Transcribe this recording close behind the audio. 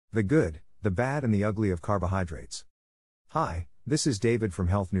The good, the bad, and the ugly of carbohydrates. Hi, this is David from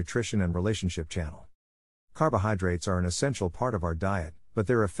Health, Nutrition, and Relationship Channel. Carbohydrates are an essential part of our diet, but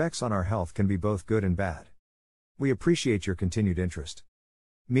their effects on our health can be both good and bad. We appreciate your continued interest.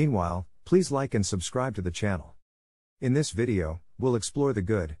 Meanwhile, please like and subscribe to the channel. In this video, we'll explore the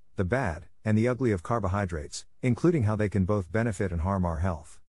good, the bad, and the ugly of carbohydrates, including how they can both benefit and harm our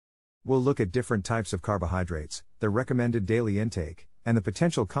health. We'll look at different types of carbohydrates, their recommended daily intake, and the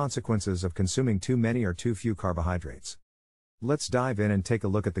potential consequences of consuming too many or too few carbohydrates. Let's dive in and take a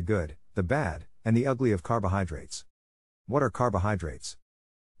look at the good, the bad, and the ugly of carbohydrates. What are carbohydrates?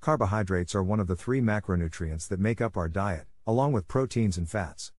 Carbohydrates are one of the three macronutrients that make up our diet, along with proteins and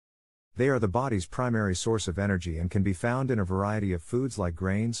fats. They are the body's primary source of energy and can be found in a variety of foods like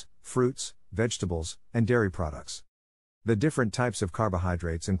grains, fruits, vegetables, and dairy products. The different types of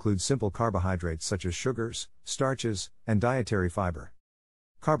carbohydrates include simple carbohydrates such as sugars, starches, and dietary fiber.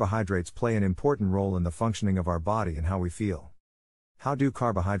 Carbohydrates play an important role in the functioning of our body and how we feel. How do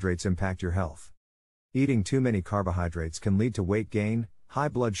carbohydrates impact your health? Eating too many carbohydrates can lead to weight gain, high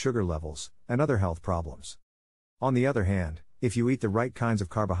blood sugar levels, and other health problems. On the other hand, if you eat the right kinds of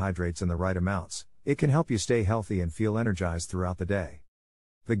carbohydrates in the right amounts, it can help you stay healthy and feel energized throughout the day.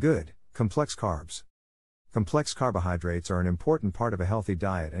 The good, complex carbs. Complex carbohydrates are an important part of a healthy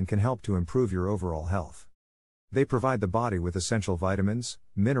diet and can help to improve your overall health. They provide the body with essential vitamins,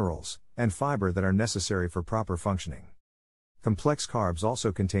 minerals, and fiber that are necessary for proper functioning. Complex carbs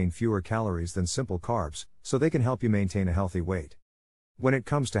also contain fewer calories than simple carbs, so they can help you maintain a healthy weight. When it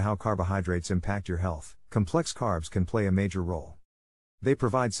comes to how carbohydrates impact your health, complex carbs can play a major role. They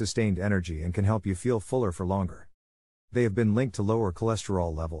provide sustained energy and can help you feel fuller for longer. They have been linked to lower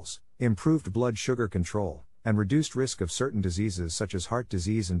cholesterol levels, improved blood sugar control, and reduced risk of certain diseases such as heart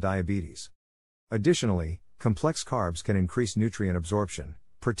disease and diabetes. Additionally, complex carbs can increase nutrient absorption,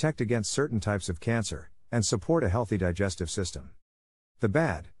 protect against certain types of cancer, and support a healthy digestive system. The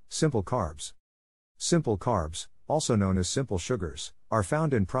bad, simple carbs. Simple carbs, also known as simple sugars, are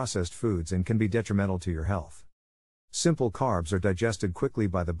found in processed foods and can be detrimental to your health. Simple carbs are digested quickly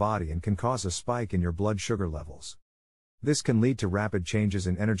by the body and can cause a spike in your blood sugar levels. This can lead to rapid changes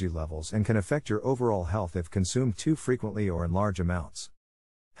in energy levels and can affect your overall health if consumed too frequently or in large amounts.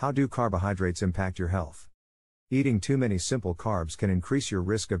 How do carbohydrates impact your health? Eating too many simple carbs can increase your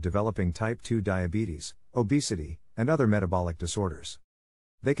risk of developing type 2 diabetes, obesity, and other metabolic disorders.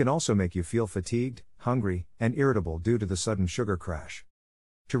 They can also make you feel fatigued, hungry, and irritable due to the sudden sugar crash.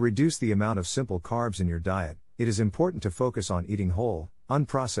 To reduce the amount of simple carbs in your diet, it is important to focus on eating whole,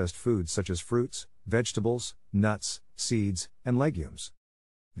 unprocessed foods such as fruits, vegetables, nuts, seeds, and legumes.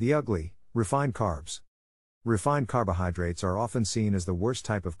 The ugly, refined carbs. Refined carbohydrates are often seen as the worst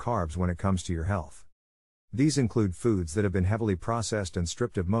type of carbs when it comes to your health. These include foods that have been heavily processed and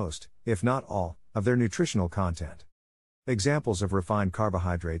stripped of most, if not all, of their nutritional content. Examples of refined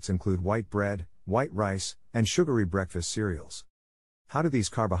carbohydrates include white bread, white rice, and sugary breakfast cereals. How do these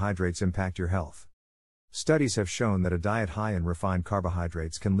carbohydrates impact your health? Studies have shown that a diet high in refined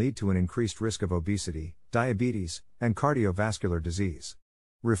carbohydrates can lead to an increased risk of obesity, diabetes, and cardiovascular disease.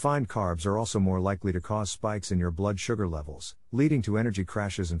 Refined carbs are also more likely to cause spikes in your blood sugar levels, leading to energy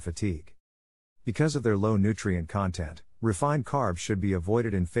crashes and fatigue. Because of their low nutrient content, refined carbs should be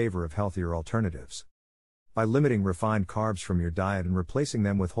avoided in favor of healthier alternatives. By limiting refined carbs from your diet and replacing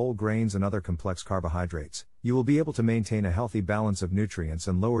them with whole grains and other complex carbohydrates, you will be able to maintain a healthy balance of nutrients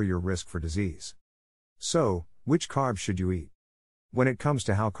and lower your risk for disease. So, which carbs should you eat? When it comes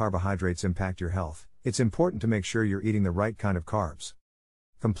to how carbohydrates impact your health, it's important to make sure you're eating the right kind of carbs.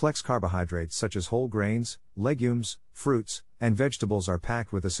 Complex carbohydrates such as whole grains, legumes, fruits, and vegetables are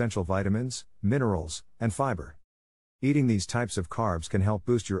packed with essential vitamins, minerals, and fiber. Eating these types of carbs can help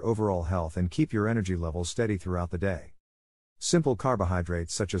boost your overall health and keep your energy levels steady throughout the day. Simple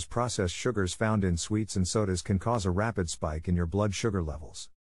carbohydrates such as processed sugars found in sweets and sodas can cause a rapid spike in your blood sugar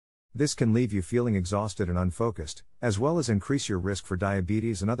levels. This can leave you feeling exhausted and unfocused, as well as increase your risk for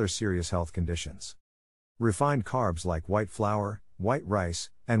diabetes and other serious health conditions. Refined carbs like white flour, white rice,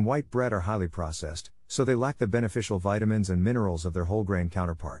 and white bread are highly processed, so they lack the beneficial vitamins and minerals of their whole grain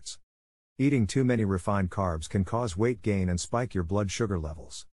counterparts. Eating too many refined carbs can cause weight gain and spike your blood sugar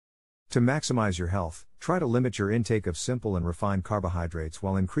levels. To maximize your health, try to limit your intake of simple and refined carbohydrates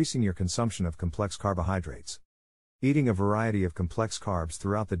while increasing your consumption of complex carbohydrates. Eating a variety of complex carbs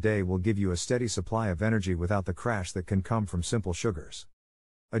throughout the day will give you a steady supply of energy without the crash that can come from simple sugars.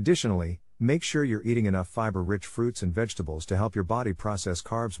 Additionally, make sure you're eating enough fiber-rich fruits and vegetables to help your body process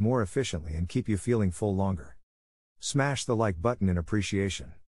carbs more efficiently and keep you feeling full longer. Smash the like button in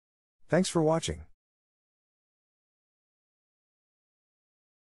appreciation. Thanks for watching.